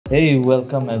Hey,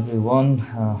 welcome everyone.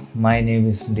 My name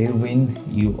is Devwin.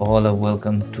 You all are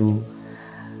welcome to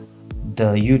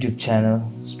the YouTube channel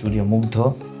Studio Mugdho.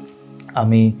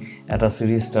 আমি এটা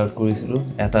series start করেছিল,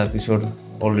 এটা episode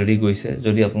already গৈছে।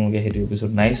 যদি আপোনালোকে সেইটো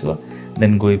এপিসোড নাই চোৱা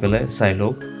দেন গৈ পেলাই চাই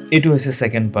লওক। এইটো হৈছে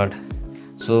সেকেন্ড পাৰ্ট।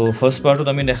 সো ফাৰ্স্ট পাৰ্টত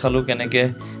আমি দেখালো কেনেকে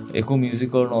একো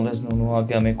মিউজিকৰ নলেজ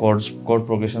নোহোৱাকৈ আমি কৰ্ড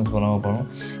প্ৰগ্ৰেশনছ বনাব পাৰোঁ।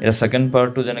 এটা সেকেন্ড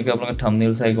পাৰ্টটো যেনেকৈ আপোনালোকে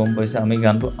থাম্বনেইল চাই গম পাইছে, আমি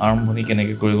গানটো আৰম্ভণি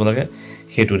কেনেকৈ কৰিব লাগে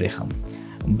সেইটো দেখাম।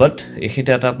 বাট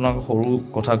এইখিনিতে এটা আপোনাক সৰু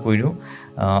কথা কৈ দিওঁ,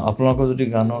 আপোনালোকৰ যদি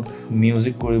গানত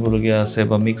মিউজিক কৰিবলগীয়া আছে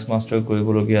বা মিক্স মাষ্টাৰ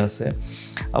কৰিবলগীয়া আছে,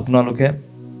 আপোনালোকে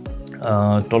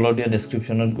তলৰ দিয়া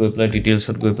ডেছক্ৰিপশ্যনত গৈ পেলাই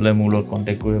ডিটেইলছত গৈ পেলাই মোৰ লগত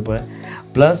কণ্টেক্ট কৰিব পাৰে।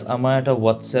 প্লাছ আমাৰ এটা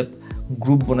হোৱাটছএপ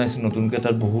গ্ৰুপ বনাইছে নতুনকৈ,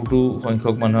 তাত বহুতো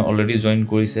সংখ্যক মানুহে অলৰেডি জইন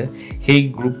কৰিছে। সেই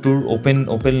গ্ৰুপটোৰ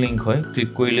অ'পেন লিংক হয়, ক্লিক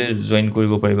কৰিলে জইন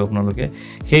কৰিব পাৰিব আপোনালোকে।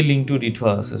 সেই লিংকটো দি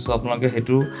থোৱা আছে, চ' আপোনালোকে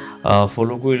সেইটো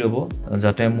ফ'ল' কৰি ল'ব,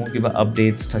 যাতে মোৰ কিবা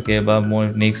আপডেটছ থাকে বা মই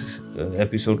নেক্সট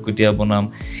এপিছ'ড কেতিয়া বনাম,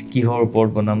 কিহৰ ওপৰত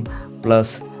বনাম, প্লাছ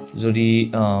যদি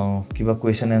কিবা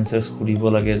কুৱেশ্যন এনচাৰ্ছ সুধিব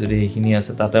লাগে যদি সেইখিনি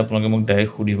আছে, তাতে আপোনালোকে মোক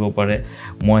ডাইৰেক্ট সুধিব পাৰে।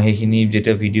 মই সেইখিনি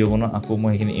যেতিয়া ভিডিঅ' বনাওঁ আকৌ মই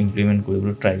সেইখিনি ইমপ্লিমেণ্ট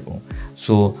কৰিবলৈ ট্ৰাই কৰোঁ। চ'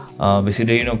 বেছি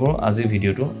দেৰি নকৰোঁ, আজি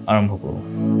ভিডিঅ'টো আৰম্ভ কৰোঁ।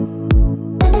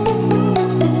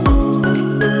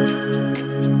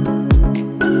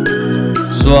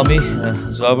 চ' আমি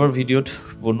যোৱাবাৰ ভিডিঅ'ত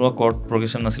বনোৱা কৰ্ড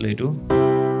প্ৰগ্ৰেশ্যন আছিলে এইটো।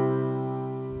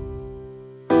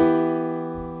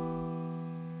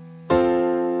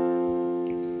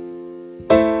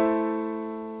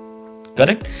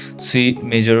 কাৰেক্ট চি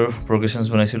মেজৰৰ প্ৰগ্ৰেশনছ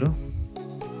বনাইছিলোঁ।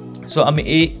 চ' আমি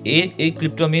এই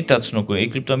ক্লিপটো আমি টাচ নকৰোঁ, এই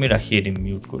ক্লিপটো আমি ৰাখিয়ে দিম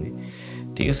মিউট কৰি,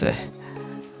 ঠিক আছে।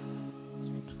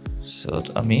 চ'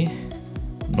 আমি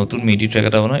নতুন মিডি ট্ৰেক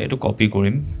এটা বনাওঁ, এইটো কপি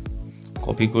কৰিম,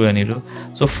 কপি কৰি আনিলোঁ।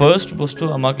 চ' ফাৰ্ষ্ট বস্তু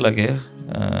আমাক লাগে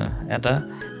এটা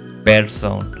পেড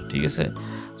চাউণ্ড, ঠিক আছে।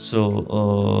 চ'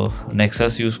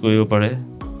 নেক্সাছ ইউজ কৰিব পাৰে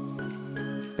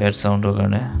পেড চাউণ্ডৰ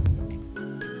কাৰণে,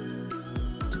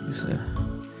 ঠিক আছে।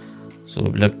 চ'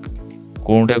 এইবিলাক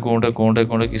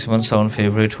কৰোঁতে কিছুমান চাউণ্ড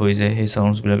ফেভৰেট হৈ যায়, সেই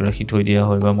চাউণ্ডছবিলাক ৰাখি থৈ দিয়া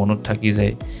হয় বা মনত থাকি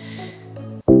যায়।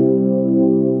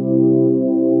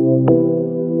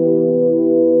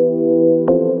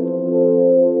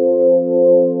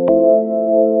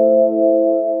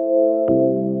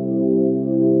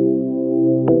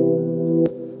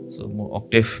 চ' মোৰ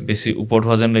অক্টেভ বেছি ওপৰত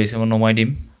হোৱা যেন লাগিছে, মই নমাই দিম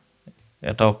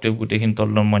এটা অক্টেভ, গোটেইখিনি তল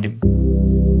নমাই দিম।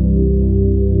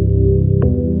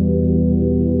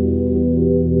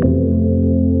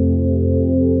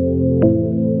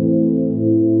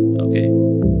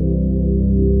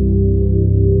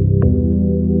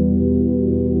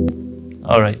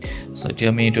 অলৰাইট, চ' এতিয়া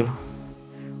আমি এইটো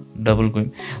ডাবল কৰিম।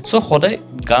 চ' সদায়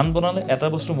গান বনালে এটা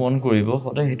বস্তু মন কৰিব,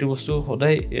 সদায় সেইটো বস্তু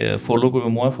সদায় ফ'ল' কৰিব।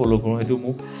 মই ফ'ল' কৰোঁ সেইটো,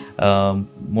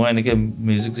 মই এনেকৈ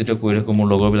মিউজিক যেতিয়া কৰি থাকোঁ, মোৰ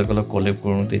লগৰবিলাকৰ লগত কলেব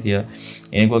কৰোঁ, তেতিয়া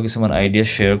এনেকুৱা কিছুমান আইডিয়া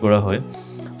শ্বেয়াৰ কৰা হয়।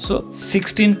 চ'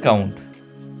 16 কাউণ্ট,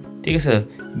 ঠিক আছে।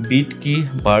 বিট কি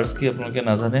বাৰ্ছ কি আপোনালোকে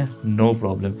নাজানে, ন'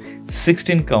 problem.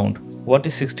 16 count, what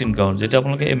is 16 count? যেতিয়া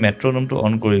আপোনালোকে এই মেট্ৰনমটো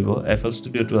অন কৰিব, FL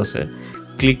ষ্টুডিঅ'টো আছে,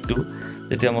 ক্লিকটো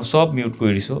যেতিয়া মই চব মিউট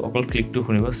কৰি দিছোঁ, অকল ক্লিকটো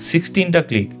শুনিব। 16টা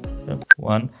ক্লিক,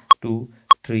 1 2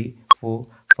 3 4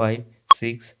 5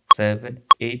 6 7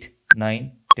 8 9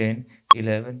 10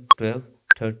 11 12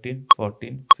 13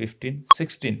 14 15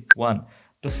 16 1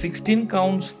 তো 16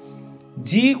 কাউণ্টছ।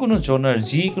 যিকোনো জনাৰ,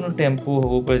 যিকোনো টেম্পো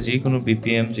হ'ব পাৰে, যিকোনো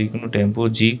BPM, যিকোনো টেম্পো,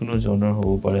 যিকোনো জনাৰ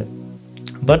হ'ব পাৰে,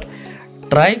 বাট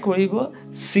ট্ৰাই কৰিব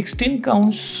 16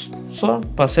 কাউণ্টছৰ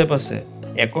পাছে পাছে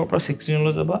 1ৰ পৰা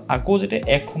 16লৈ যাব। আকৌ যেতিয়া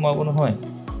 1 সোমাব নহয়,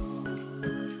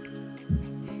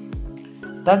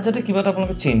 তাত যাতে কিবা এটা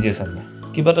আপোনালোকে চেঞ্জেছ আনে,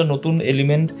 কিবা এটা নতুন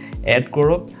এলিমেণ্ট এড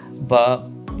কৰক বা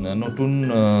নতুন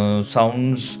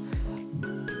চাউণ্ডছ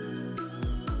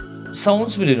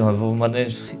বুলি নহ'ব, মানে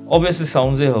অভিয়াছলি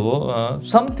চাউণ্ডছেই হ'ব,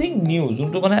 ছামথিং নিউ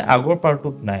যোনটো মানে আগৰ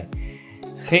পাৰ্টটোত নাই।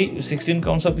 সেই 16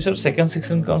 কাউণ্টছৰ পিছত ছেকেণ্ড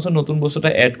 16 কাউণ্টছত নতুন বস্তু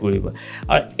এটা এড কৰিব।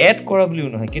 আৰু এড কৰা বুলিও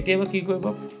নহয়, কেতিয়াবা কি কৰিব,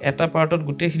 এটা পাৰ্টত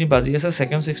গোটেইখিনি বাজি আছে,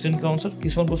 ছেকেণ্ড 16 কাউণ্টছত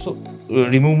কিছুমান বস্তু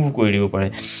ৰিমুভ কৰি দিব পাৰে।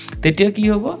 তেতিয়া কি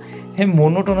হ'ব, সেই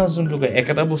মনোটনাছ যোনটো কয়,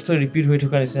 একেটা বস্তু ৰিপিট হৈ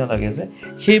থকা নিচিনা লাগে যে,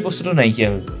 সেই বস্তুটো নাইকিয়া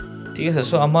হৈ যায়, ঠিক আছে।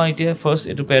 চ' আমাৰ এতিয়া ফাৰ্ষ্ট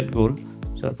এইটো পেড গ'ল,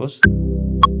 চাপ'জ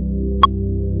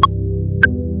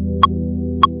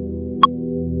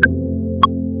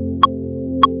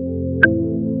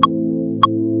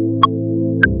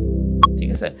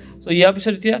চ' ইয়াৰ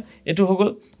পিছত এতিয়া এইটো হৈ গ'ল,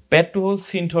 পেডটো হ'ল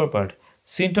চিন্থৰ পাৰ্ট।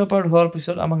 চিন্থৰ পাৰ্ট হোৱাৰ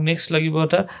পিছত আমাক নেক্সট লাগিব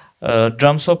এটা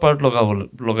ড্ৰামছৰ পাৰ্ট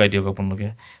লগাই দিয়ক আপোনালোকে।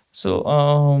 চ'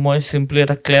 মই চিম্পলি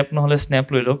এটা ক্লেপ নহ'লে স্নেপ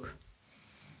লৈ লওক,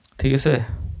 ঠিক আছে।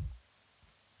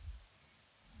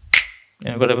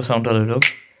 এনেকুৱা টাইপৰ চাউণ্ড এটা লৈ লওক,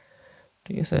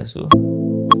 ঠিক আছে। চ'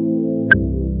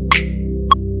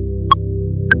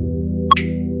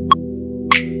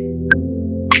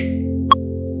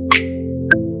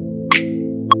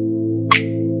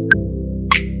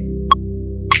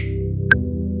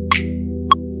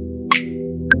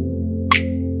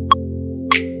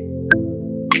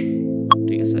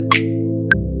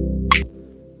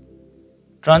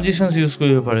 ট্ৰানজিশনস ইউজ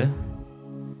কৰিব পাৰে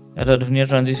এটা ধুনীয়া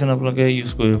ট্ৰানজিশন আপোনালোকে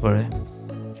ইউজ কৰিব পাৰে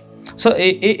সো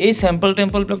এই স্যাম্পল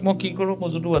টেম্পল ব্লক মই কি কৰো মই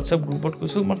যটো WhatsApp গ্ৰুপত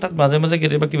কৈছো মই তাক মাজে মাজে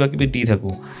কেতিয়াবা কিবা কিবি দি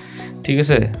থাকো ঠিক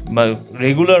আছে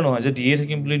ৰেগুলাৰ নহয় যে দিয়ে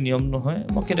থাকিম বুলি নিয়ম নহয়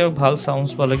মই কেতিয়াবা ভাল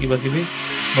সাউন্ডস পালে কিবা কিবি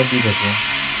মই দি থাকো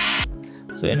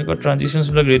সো এনেকুৱা ট্ৰানজিশনস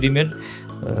বিলাক ৰেডিমেড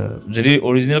যদি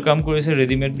অৰিজিনাল কাম কৰিছে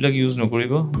ৰেডিমেড বিলাক ইউজ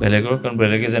নকৰিব বেলেগৰ কাৰণ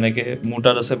বেলেগে যেনেকে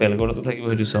মোটাত আছে বেলেগৰটো থাকিব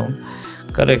হেতু সাউন্ড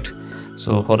কাৰেক্ট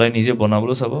সো সদায় নিজে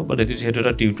বনাবলৈ চাব বাট এটো যেহেতু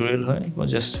এটা টিউটোৰিয়েল হয় মই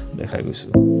জাস্ট দেখাই গৈছো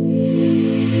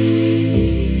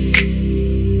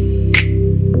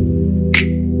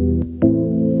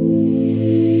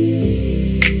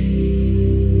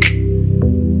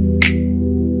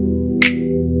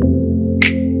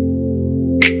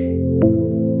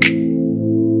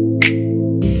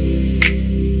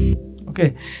ওকে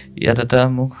ইয়াত এটা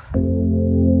মোক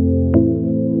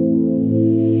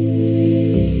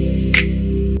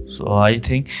So I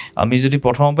think আমি যদি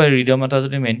প্ৰথম পাই ৰিদম এটা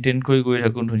যদি মেইনটেইন কৰি গৈ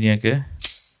থাকো ধুনিয়াকে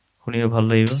শুনিব ভাল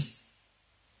লাগিব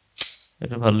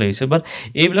এটা ভাল লাগিছে বাট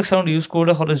এইবিলাক সাউন্ড ইউজ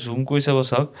কৰিলে হলে জুম কৰি চাব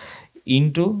চাওক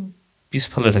ইনটু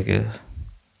পিছফালে থাকে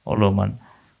অলমান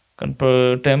কাৰণ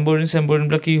টেম্পোৰিন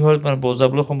বিলাক কি হয় মানে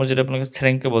বজাবলৈ সময় যেটা আপোনালোকে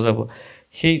ছ্ৰেংকে বজাব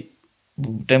সেই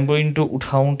টেম্পোৰিনটো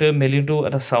উঠাওতে মেলিনটো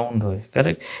এটা সাউন্ড হয়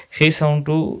কাৰেক্ট সেই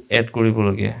সাউন্ডটো এড কৰিব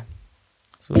লাগে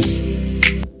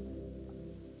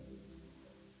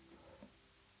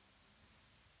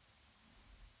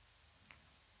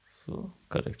So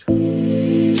correct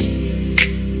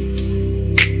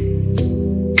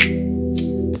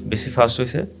বেছি ফাস্ট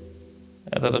হৈছে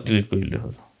এটা ডিলিট কৰি দিলে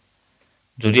হ'ল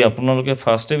যদি আপোনালোকে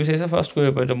ফাস্টে বিচাৰিছে ফাস্ট কৰিব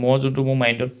পাৰে মই যোনটো মোৰ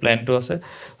মাইন্ডত প্ল্যানটো আছে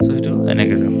সো এটো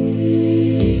এনেকৈ যাম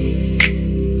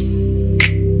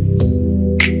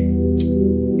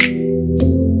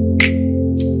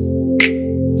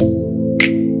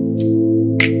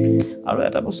আৰু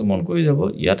এটা বস্তু মন কৰি যাব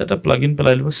ইয়াত এটা প্লাগইন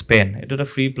পেলাই লব স্পেন এটো এটা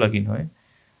ফ্ৰী প্লাগইন হয়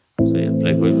সো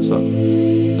এপ্লাই কৰিব সো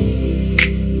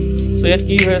ইয়াত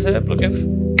কি হৈ আছে আপোনালোকে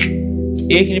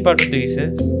এইখিনি পাৰ্টত দেখিছে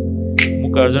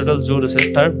মোৰ কাৰ্জাৰডাল জোৰ আছে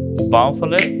তাৰ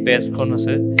বাওঁফালে পেজখন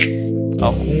আছে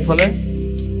আৰু সোঁফালে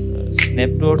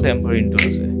স্নেপটো আৰু টেম্পোৰিনটো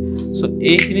আছে সো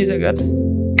এইখিনি জায়গাত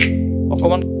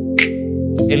অকমান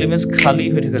এলিমেন্টস খালি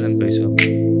হৈ থাকে যেন পাইছো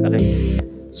কাৰেক্ট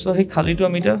সো সেই খালিটো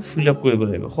আমি এটা ফিল আপ কৰিব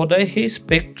লাগিব সদায় সেই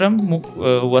স্পেকট্ৰাম মোক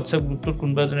WhatsApp গ্ৰুপত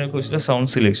কোনবা জনে কৈছিল sound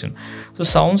selection so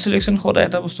sound selection সদায়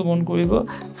এটা বস্তু মন কৰিব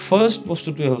ফাৰ্স্ট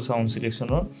বস্তুটো হ'ল সাউন্ড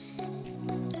সিলেকশনৰ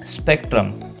স্পেকট্ৰাম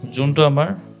যোনটো আমাৰ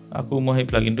আকো মই এই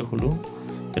প্লাগইনটো খুলো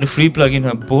এটা ফ্ৰী প্লাগইন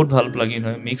হয় বহুত ভাল প্লাগইন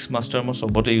হয় মিক্স মাস্টাৰ মই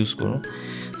সবতে ইউজ কৰো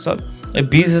সো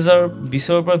 20000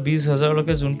 20 পৰা 20000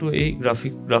 লৈকে যোনটো এই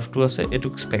গ্ৰাফটো আছে এটো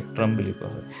স্পেকট্ৰাম বুলি কোৱা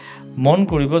হয় মন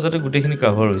কৰিব যাতে গুটেখিনি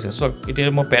কভাৰ হৈছে সো এতিয়া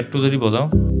মই প্যাডটো যদি বজাও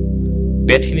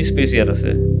প্যাডখিনি স্পেস ইয়াত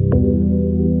আছে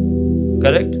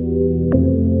কাৰেক্ট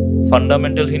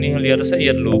ফান্ডামেন্টাল খিনি হল ইয়াত আছে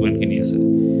ইয়াত লো বেন্ড খিনি আছে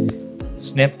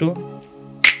স্নেপটো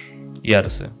ইয়াত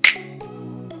আছে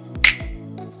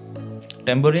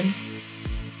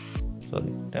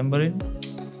টেম্পোৰিন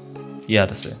ইয়াত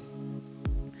আছে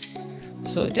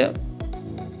সো এটা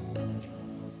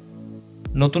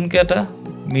নতুনকে এটা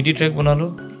মিডি ট্ৰেক বনালো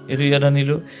এটো ইয়াত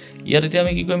আনিলো ইয়াত এতিয়া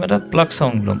আমি কি কৰিম এটা প্লাগ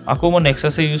সাউন্ড লম আকৌ মই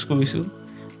নেক্সাসে ইউজ কৰিছো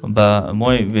বা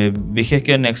মই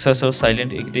বিশেষকৈ নেক্সাস আৰু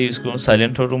সাইলেন্ট এইটা ইউজ কৰো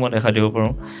সাইলেন্টৰটো মই দেখা দিব পাৰো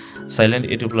সাইলেন্ট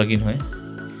এটো প্লাগইন হয়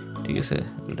ঠিক আছে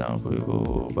এটো ডাউন কৰিব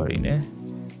পাৰিনে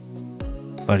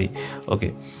পাৰি ওকে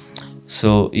সো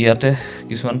ইয়াতে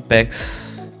কিছুমান প্যাকস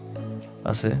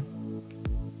আছে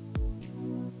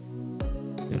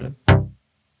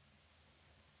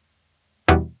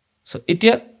সো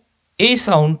এতিয়া এই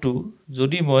সাউন্ডটো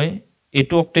যদি মই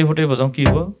এটো অক্টেভতে বজাও কি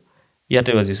হ'ব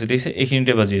ইয়াতে বাজিছে দিছে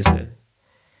এইখিনিতে বাজি আছে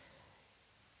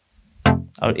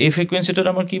আৰু এই ফ্ৰিকোয়েন্সিটো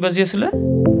আমাৰ কি বাজি আছিল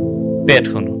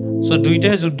প্যাডখন সো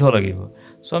দুইটাই যুদ্ধ লাগিব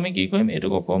সো আমি কি কৰিম এটো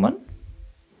অকমান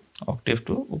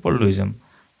অক্টেভটো ওপৰ লৈ যাম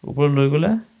ওপৰ লৈ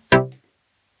গলে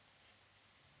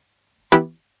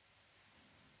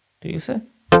ঠিক আছে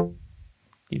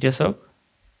এতিয়া সব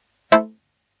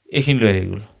এইখিনি লৈ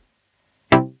আহিল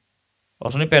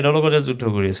অথনি প্যাডৰ লগত যুদ্ধ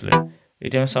কৰি আছিল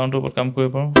এতিয়া আমি সাউন্ডৰ ওপৰত কাম কৰিব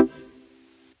পাৰো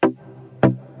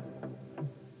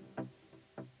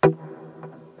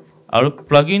আৰু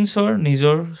প্লাগইনছৰ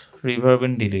নিজৰ ৰিভাৰ্ব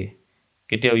এণ্ড ডিলে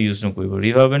কেতিয়াও ইউজ নকৰিব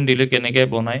ৰিভাৰ্ব এণ্ড ডিলে কেনেকৈ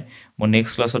বনাই মই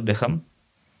নেক্সট ক্লাছত দেখাম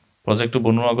প্ৰজেক্টটো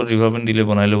বনোৱাৰ আগত ৰিভাৰ্ব এণ্ড ডিলে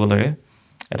বনাই ল'ব লাগে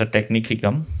এটা টেকনিক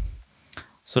শিকাম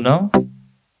সো নাও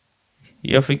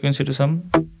ইয়াৰ ফ্ৰিকোয়েন্সিটো সাম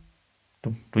তো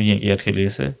ইয়াত খেলি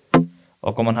আছে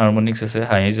অকমান হাৰমনিক্স আছে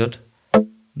হাইজত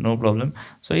নো প্ৰবলেম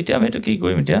সো এতিয়া আমি এটো কি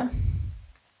কৰিম এতিয়া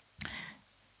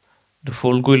তো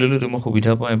ফোল্ড কৰি ললো তো মই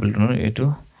সুবিধা পাওঁ এবিলিটনৰ এটো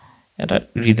এটা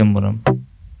ৰিদম বনাম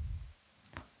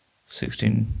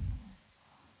 16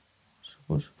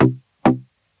 suppose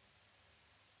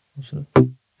Okay.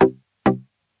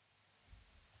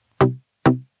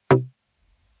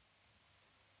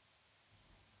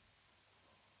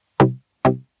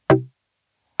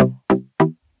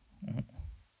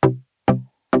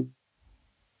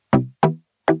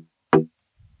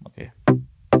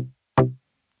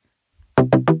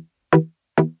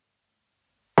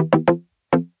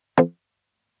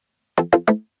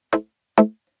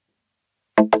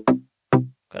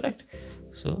 Correct.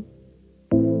 So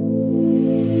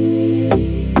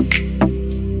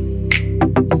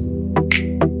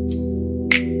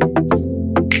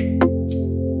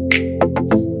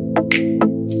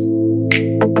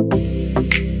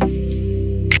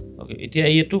okay, এতিয়া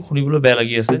এইটো শুনিবলৈ বেয়া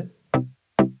লাগি আছে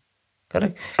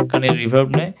কারেক্ট কারণ এই রিভার্ব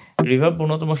নাই রিভার্ব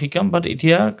বনোতো মই শিকাম বাট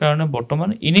এতিয়া কাৰণে বৰ্তমান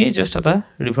ইনে জাস্ট এটা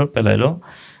ৰিভাৰ্ব পেলাই লওঁ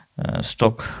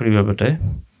ষ্টক ৰিভাৰ্ব এটাই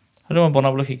আৰু মই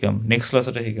বনাবলৈ শিকাম নেক্সট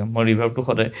ক্লাছতে শিকাম মই ৰিভাৰ্বটো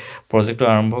সদায় প্ৰজেক্টটো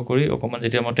আৰম্ভ কৰি অকমান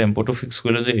যেতিয়া মই টেম্পোটো ফিক্স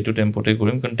কৰিলে যে এইটো টেম্পোতে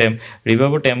কৰিম কাৰণ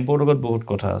ৰিভাৰ্বৰ টেম্পোৰ লগত বহুত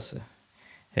কথা আছে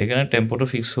সেইকাৰণে টেম্পোটো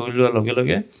ফিক্স হৈ লোৱাৰ লগে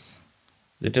লগে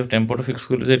যেতিয়া টেম্পোটো ফিক্স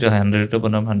কৰিলে যে এটা 100 টো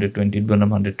বনাম 120 ত বনাম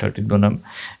 130 ত বনাম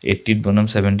 80 ত বনাম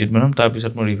 70 ত বনাম তাৰ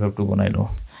পিছত মই ৰিভাৰ্বটো বনাই লওঁ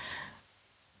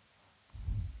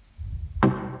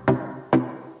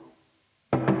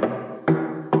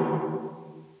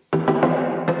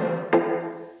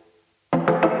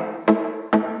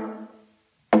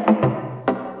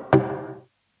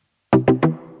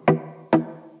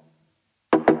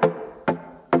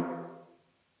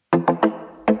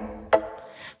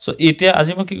সো এতিয়া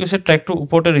আজি মই কি কৈছে ট্ৰ্যাকটো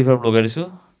ওপৰতে ৰিভাৰ্ব লগাই দিছো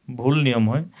ভুল নিয়ম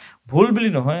হয় ভুল বুলি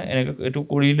নহয় এনেকৈ এটো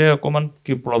কৰিলে অকমান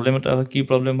কি প্ৰবলেম এটা হয় কি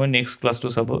প্ৰবলেম হয় নেক্সট ক্লাছটো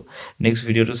চাব নেক্সট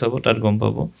ভিডিওটো চাব তাত গম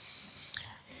পাব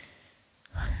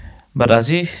বাট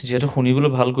আজি যেটো শুনিবলৈ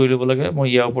ভাল কৰি ল'ব লাগে মই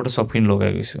ইয়াৰ ওপৰতে সবখিনি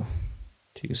লগাই গৈছো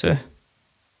ঠিক আছে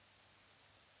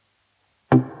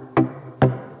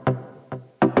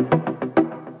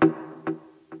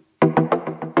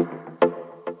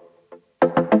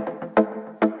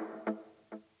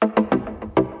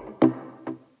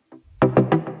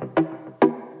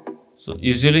So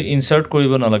usually insert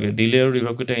কৰিব নালাগে ডিলে আৰু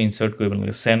ৰিভাৰ্ব কিটা ইনসাৰ্ট কৰিব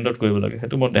নালাগে সেন্ডত কৰিব লাগে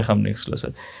হেতু মই দেখাম নেক্সট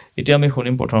ক্লাছত এতিয়া আমি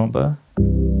শুনিম প্ৰথমৰ পৰা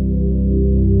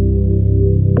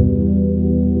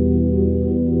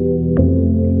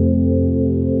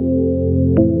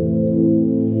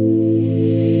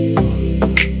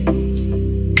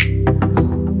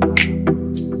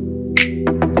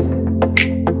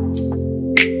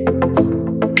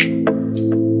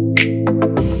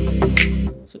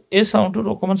এই সাউন্ডটো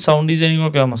অকমান সাউন্ড ডিজাইনিংৰ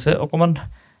কাম আছে অকমান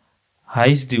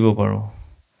হাইস দিব পাৰো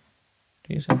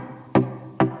ঠিক আছে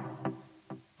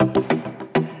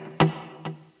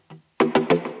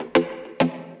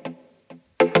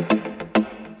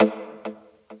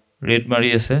ৰেড মাৰি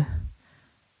আছে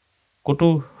কোটো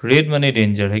ৰেড মানে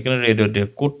ডেঞ্জাৰ হেকনে ৰেডত দে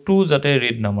কোটো যাতে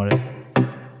ৰেড না মাৰে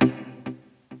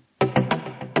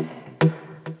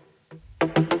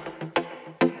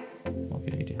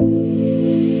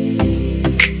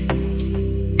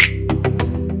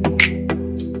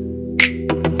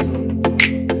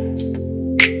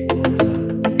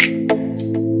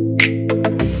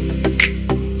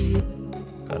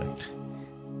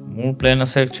প্ল্যান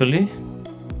আছে একচুয়ালি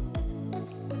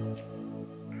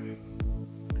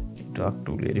ডাকটো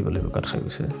উলিয়াই দিব লাগিব কাট খাই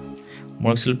গৈছে মোৰ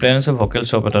একচুয়ালি প্ল্যান আছে ভোকেল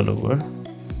চপ এটা লগোৱাৰ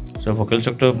সো ভোকেল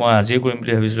চপটো মই আজি কৰিম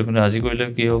বুলি ভাবিছিলো কিন্তু আজি কৰিলে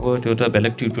কি হ'ব এটো এটা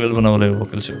বেলেগ টিউটোৰিয়েল বনাব লাগিব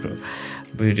ভোকেল চপৰ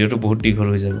ভিডিওটো বহুত দীঘল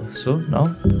হৈ যাব সো নাও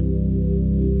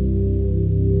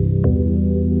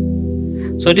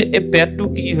সো এই পেডটো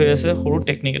কি হৈ আছে সৰু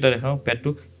টেকনিক এটা দেখাও পেডটো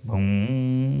ভং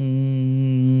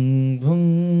ভং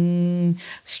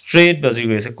straight বাজি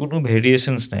গৈছে কোনো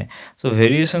ভেৰিয়েশনস নাই সো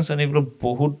ভেৰিয়েশনস আনিবলৈ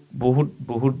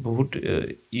বহুত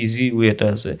ইজি ওয়ে এটা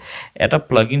আছে এটা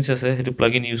প্লাগইনস আছে হেতু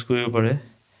প্লাগইন ইউজ কৰিব পাৰে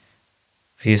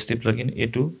VST প্লাগইন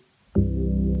এটো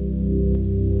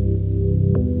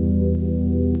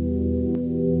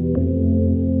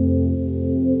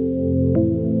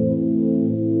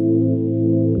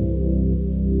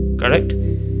কাৰেক্ট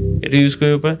এটো ইউজ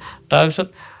কৰিব পাৰে তাৰ পিছত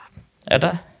এটা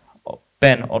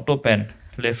PAN auto PAN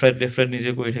left right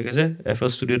নিজে কৰি থাকে যে FL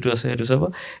Studio টো আছে হেতু চাবা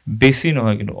বেছি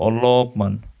নহয় কিন্তু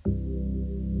অলপমান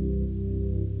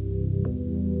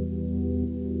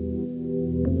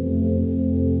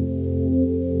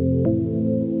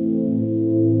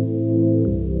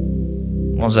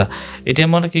মজা এতিয়া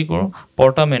মই কি কৰো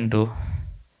পৰ্টামেন্টো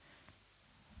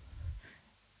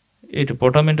এইটো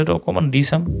পৰ্টামেন্টোটো অকমান দি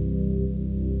চাম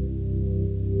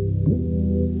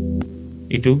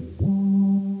ইটো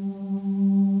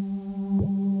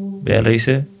বেয়া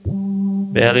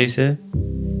লাগিছে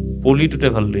পলিটোতে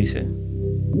ভাল লাগিছে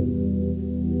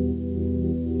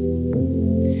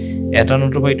এটা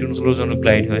নোটৰ পৰা ইটো নোটৰ জন্য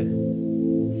গ্লাইড হয়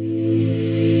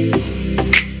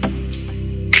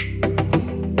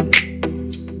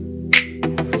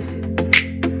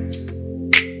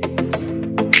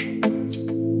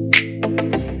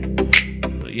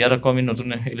ইয়াৰ আকৌ আমি নতুন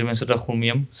এলিমেণ্টছ এটা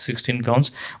সোমিয়াম 16 কাউণ্টছ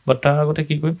বাট তাৰ আগতে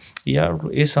কি কৰিম ইয়াৰ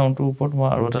এই চাউণ্ডটোৰ ওপৰত মই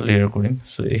আৰু এটা লেয়াৰ কৰিম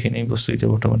চ' এইখিনি বস্তু এতিয়া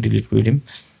বৰ্তমান ডিলিট কৰি দিম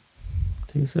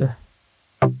ঠিক আছে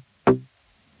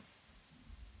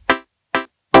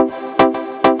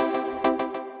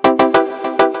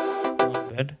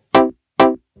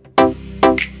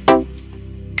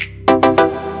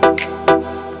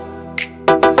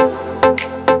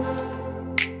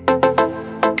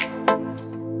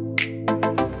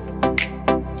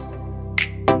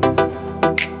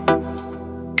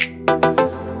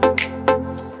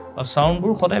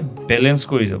সাউন্ডবোৰ সদায় ব্যালেন্স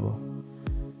কৰি যাব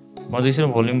মই দিছো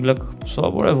ভলিউমবিলাক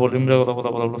সবৰে ভলিউমবিলাক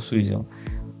অলপ সুই যাও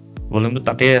ভলিউমটো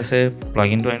তাতে আছে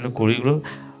প্লাগইনটো আনিলো কৰি গলো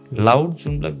লাউড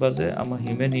যোনবিলাক বাজে আমাৰ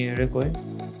হিউমেন ইয়েৰে কয়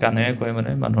কানেৰে কয়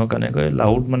মানে মানুহৰ কানে কয়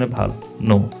লাউড মানে ভাল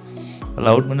নো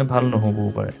লাউড মানে ভাল নহবও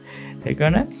পাৰে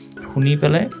সেইকাৰণে শুনি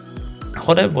পেলাই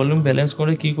সদায় ভলিউম ব্যালেন্স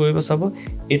কৰি কি কৰিব চাব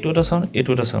এটো এটা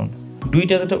সাউন্ড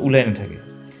দুইটা যাতে উলাই নাথাকে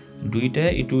দুইটা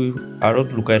ইটো আৰত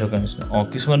লুকাই থকা নিচিনা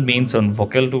কিছুমান মেইন সাউন্ড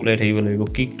ভোকেলটো উলাই থাকিব লাগিব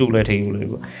কিকটো উলাই থাকিব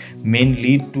লাগিব মেইন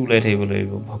লিডটো উলাই থাকিব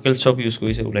লাগিব ভোকেল চপ ইউজ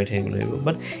কৰিছে উলাই থাকিব লাগিব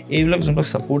বাট এইবিলাক যোনটো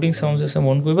সাপোৰ্টিং সাউন্ডছ আছে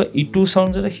মন কৰিবা ইটো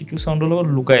সাউন্ড যাতে হিটো সাউন্ডৰ লগত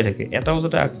লুকাই থাকে এটাও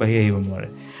যাতে আগবাঢ়ি আহিব নোৱাৰে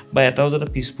বা এটাও যাতে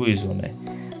পিছ পৰি যোৱা নাই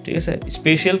ঠিক আছে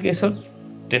স্পেশাল কেছত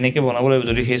তেনেকে বনাব লাগিব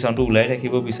যদি সেই সাউন্ডটো উলাই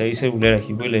ৰাখিব বিচাৰিছে উলাই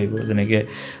ৰাখিবই লাগিব যেনেকে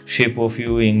শেপ অফ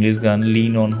ইউ ইংলিশ গান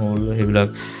লিন অন হোল হেবিলাক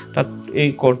তাত এই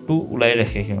কৰ্ডটো উলাই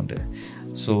ৰাখে হিমতে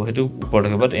সো হেতু উপৰ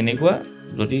থাকে বাট এনেকুৱা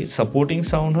যদি সাপোৰ্টিং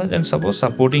সাউন্ড হয় দেন সাপোজ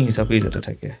সাপোৰ্টিং হিচাপে যাতে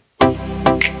থাকে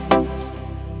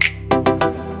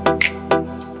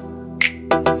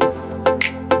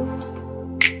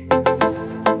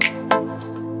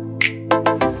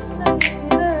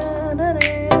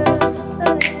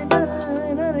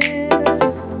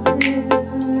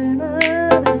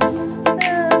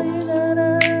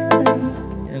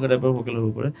এনেকুৱা টাইপৰ ভোকেল হ'ব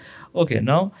পাৰে ওকে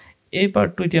নাও এই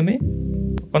পাৰ্টটো এতিয়া আমি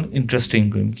অকন ইন্টাৰেষ্টিং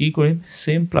কৰিম কি কৰিম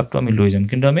সেম প্লাগটো আমি লৈ যাম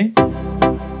কিন্তু আমি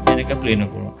এনেকা প্লে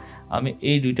নকৰো আমি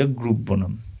এই দুইটা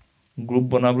গ্ৰুপ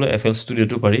বনাবলৈ FL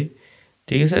ষ্টুডিওটো পাৰি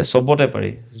ঠিক আছে সবতে পাৰি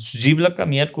যিবিলাক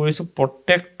আমি ইয়াত কৰিছো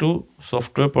প্ৰত্যেকটো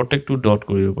সফটওয়্যাৰ প্ৰত্যেকটো ডট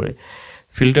কৰিব পাৰি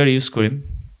ফিল্টাৰ ইউজ কৰিম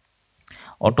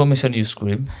অটোমেশন ইউজ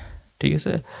কৰিম ঠিক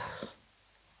আছে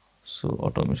সো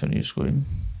অটোমেশন ইউজ কৰিম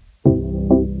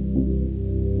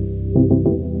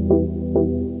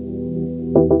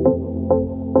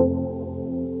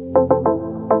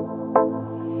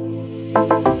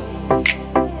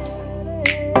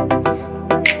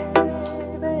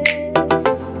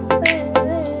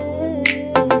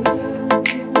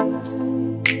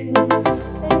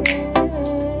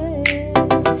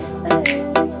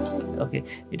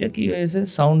এটা কি হৈছে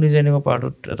সাউন্ড ডিজাইনিং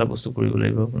পাৰ্টত এটা বস্তু কৰিব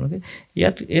লাগিব আপোনালোকে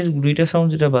ইয়াত এই দুইটা সাউন্ড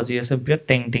যেটা বাজি আছে বিৰাট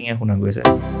টেং টেং শুনা গৈছে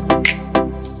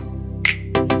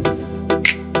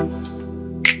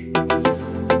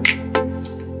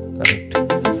কাৰেক্ট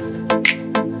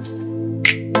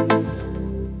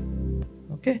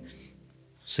ওকে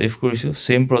সেভ কৰিছো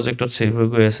সেম প্ৰজেক্টত সেভ হৈ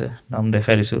গৈ আছে নাম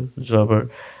দেখাই দিছো যোৱাবাৰ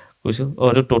কৈছো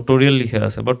এটা টিউটোৰিয়েল লিখা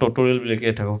আছে বা টিউটোৰিয়েল বিলাকে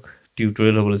থাকক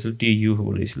টিউটোৰিয়েল হ'ব লাগিছিল TU হ'ব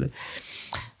লাগিছিল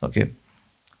ওকে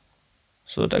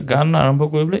সো এটা গান আৰম্ভ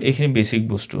কৰিবলৈ এইখিনি বেসিক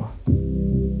বস্তু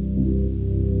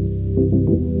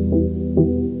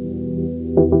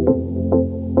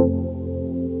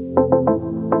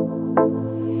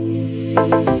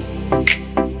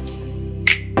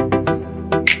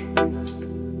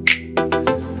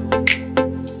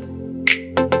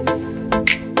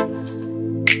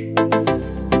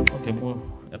ওকে মোৰ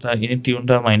এটা ইনি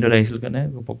টিউনটা মাইন্ডত আহিছিল কাৰণে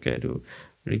পকে এটো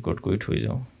ৰেকৰ্ড কৰি থৈ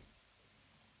যাও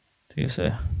ঠিক আছে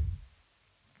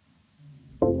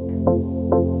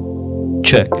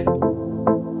check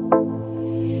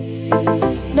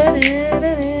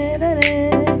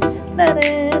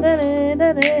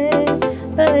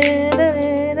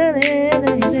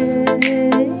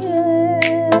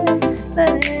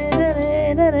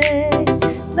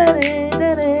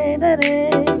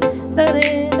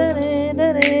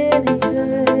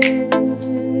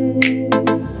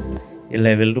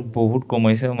level to বহুত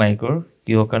কমাইছে মাইকৰ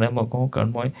কিয় কাৰণে মই কওঁ কাৰণ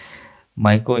মই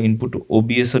মাইকৰ ইনপুট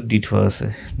OBS ত দি থোৱা আছে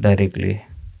ডাইৰেক্টলি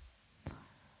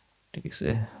ঠিক আছে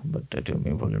বাট এটা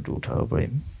আমি ভলিউমটো উঠাব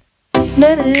পাৰিম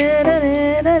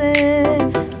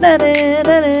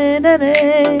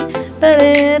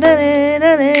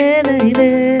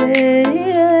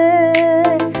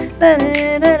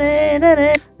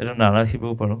এটা নাৰাখিব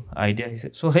পাৰো আইডিয়া আহিছে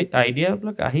সো সেই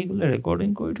আইডিয়াবিলাক আহি গলে ৰেকৰ্ডিং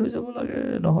কৰি থৈ যাব লাগে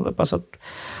নহলে পাছত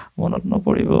মনত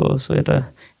নপৰিব সো এটা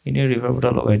ইনে ৰিভাৰ্ব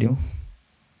এটা লগাই দিও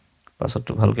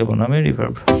পাছতটো ভালকে বনামে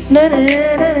ৰিভাৰ্ব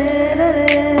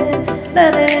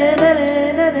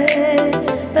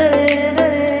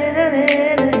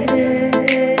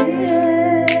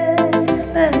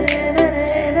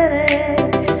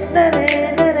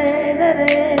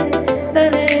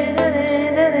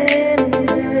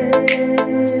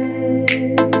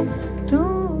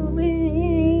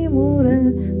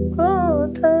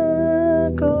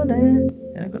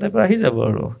আহি যাব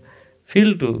আৰু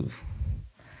ফিলটো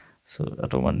সো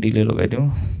অকমান ডিলে লগাই দিওঁ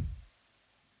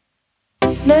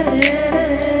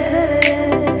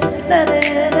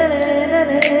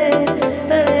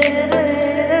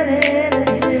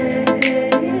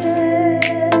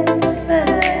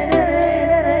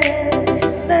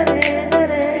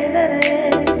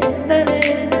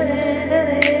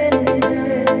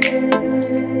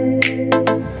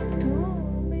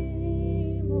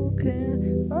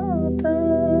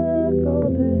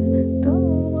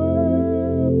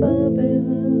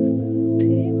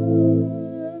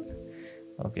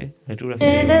Okay, itu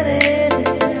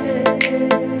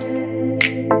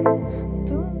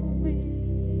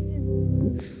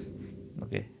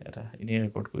okay, এটা ini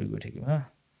record কৰি গৈ থাকিম হা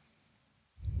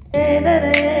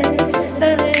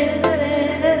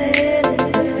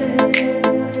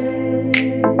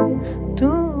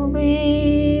তুমি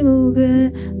মুগে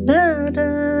নাৰা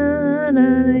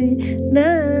নাৰী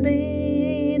নাৰী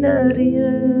নাৰী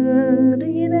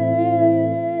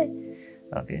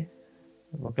okay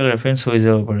ভোকেল ৰেফাৰেন্স হৈ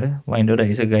যাব পাৰে মাইন্ডত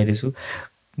আহিছে গাই দিছো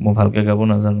মই ভালকে গাব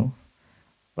নাজানো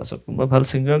পাছত কোনোবা ভাল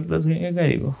সিঙ্গাৰ ধুনীয়াকে গাই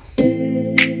দিব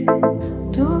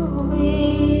তুমি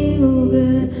মুগে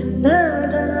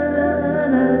নাৰা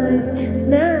নাৰী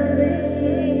নাৰী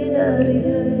নাৰী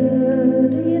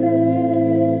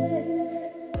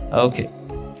okay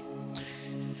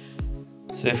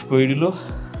সেভ কৰি দিলো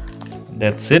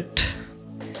that's it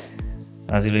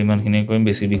আজিলৈ ইমানখিনি কৰিম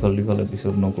বেছি দীঘল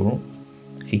এপিসোড নকৰো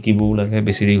শিকিবও লাগে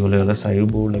বেছি দীঘল হলে চাইও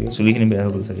বৰ লাগে চুলিখিনি বেয়া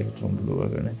হৈ গৈছে একদম লোৱাৰ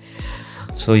কাৰণে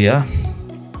সো ইয়া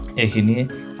এইখিনি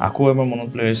আকৌ এবাৰ মনত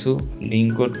পেলাইছো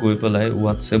লিংকত গৈ পেলাই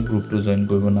WhatsApp গ্ৰুপটো জয়েন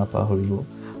কৰিব নাপাহৰিব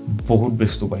বহুত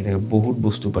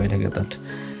বস্তু পাই থাকে তাত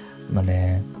মানে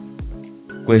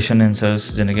কোৱেশ্চন এনসাৰ্স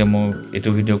যেনেকৈ মই এইটো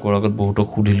ভিডিও কৰাৰ আগত বহুতক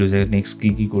সুধিলো যে নেক্সট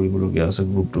কি কৰিবলগীয়া আছে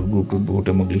গ্ৰুপটোত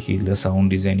বহুতে মোক লিখিলে সাউন্ড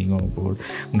ডিজাইনিঙৰ ওপৰত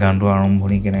গানটো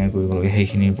আৰম্ভণি কেনেকৈ কৰিব লাগে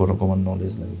সেইখিনিৰ ওপৰত অকমান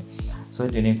নলেজ লাগে সো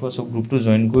তেনেকুৱা সব গ্ৰুপটো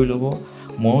জয়েন কৰি ল'ব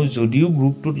মই যদিও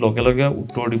গ্ৰুপটোত লগে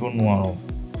উত্তৰ দিব নোৱাৰো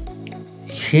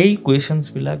সেই কোৱেশ্চনছ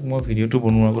বিলাক মই ভিডিওটো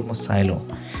বনোৱাৰ আগত মই চাই লওঁ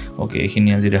ওকে এইখিনি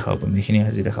আজি দেখাব পাৰিম এইখিনি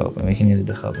আজি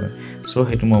দেখাব পাৰিম সো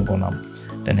হেতু মই বনাম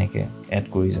তেনেকে এড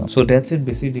কৰি যাম সো দ্যাটস ইট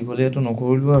বেছি দীঘলীয়াটো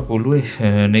নকৰিলো আৰু ক'লোৱে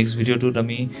নেক্সট ভিডিওটোত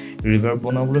আমি ৰিভাৰ্ব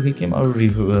বনাবলৈ শিকিম আৰু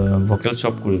ভোকেল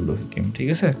চপ কৰিবলৈ শিকিম ঠিক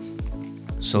আছে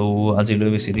সো আজিলৈ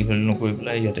বেছি দীঘলীয়া নকৰি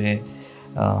পেলাই ইয়াতে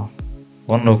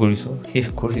বন্ধ কৰিছো শেষ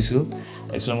কৰিছো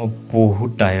একচুৱেলি মই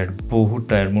বহুত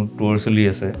টায়াৰ্ড মোৰ টুৰ চলি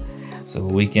আছে সো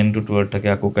উইকেণ্ডটো টুৰ থাকে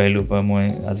আকৌ কাইলৈ পৰা মই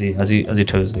আজি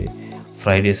থাৰ্সডে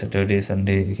ফ্ৰাইডে স্যাটাৰডে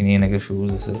সানডে এইখিনি এনেকৈ শ্বুজ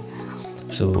আছে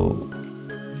সো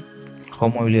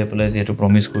সময় উলিয়াই পেলাই যেহেতু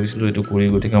প্ৰমিছ কৰিছিলোঁ এইটো কৰি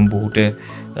গৈ থাকিম বহুতে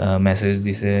মেছেজ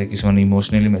দিছে কিছুমান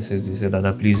ইমোশনেলি মেছেজ দিছে দাদা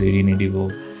প্লিজ এৰি নিদিব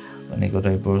এনেকুৱা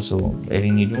টাইপৰ সো এৰি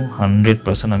নিদিওঁ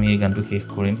 100% আমি এই গানটো শেষ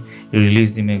কৰিম ৰিলিজ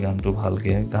দিম এই গানটো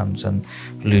ভালকৈ গান চান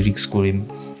লিৰিক্স কৰিম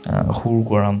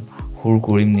সুৰ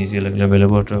কৰিম নিজে লাগিলে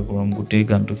বেলেগৰ ট্ৰাই কৰিম গোটেই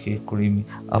গানটো শেষ কৰিম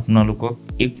আপোনালোকক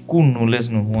একো নলেজ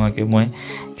নোহোৱাকৈ মই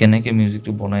কেনেকৈ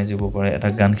মিউজিকটো বনাই যাব পাৰে এটা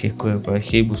গান শেষ কৰিব পাৰে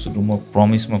সেই বস্তুটো মই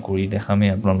প্ৰমিছ মই কৰি দেখামেই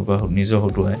আপোনালোকৰ নিজৰ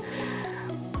হতুৱাই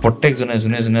প্ৰত্যেকজনে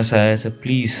যোনে চাই আছে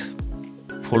প্লিজ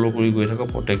ফলো কৰি গৈ থাকক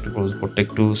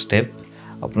প্ৰত্যেকটো ষ্টেপ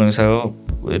আপোনালোকে চাব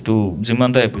এইটো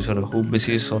যিমানটা এপিসোড খুব বেছি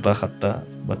 6-7টা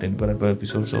বা তেনেকুৱা টাইপৰ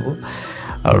এপিসোড হ'ব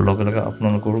আৰু লগে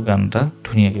আপোনালোকৰ গানটা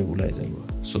ধুনীয়াকৈ ওলাই যাব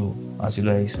সো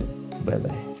আজিলৈ আহিছোঁ বাই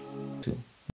বাই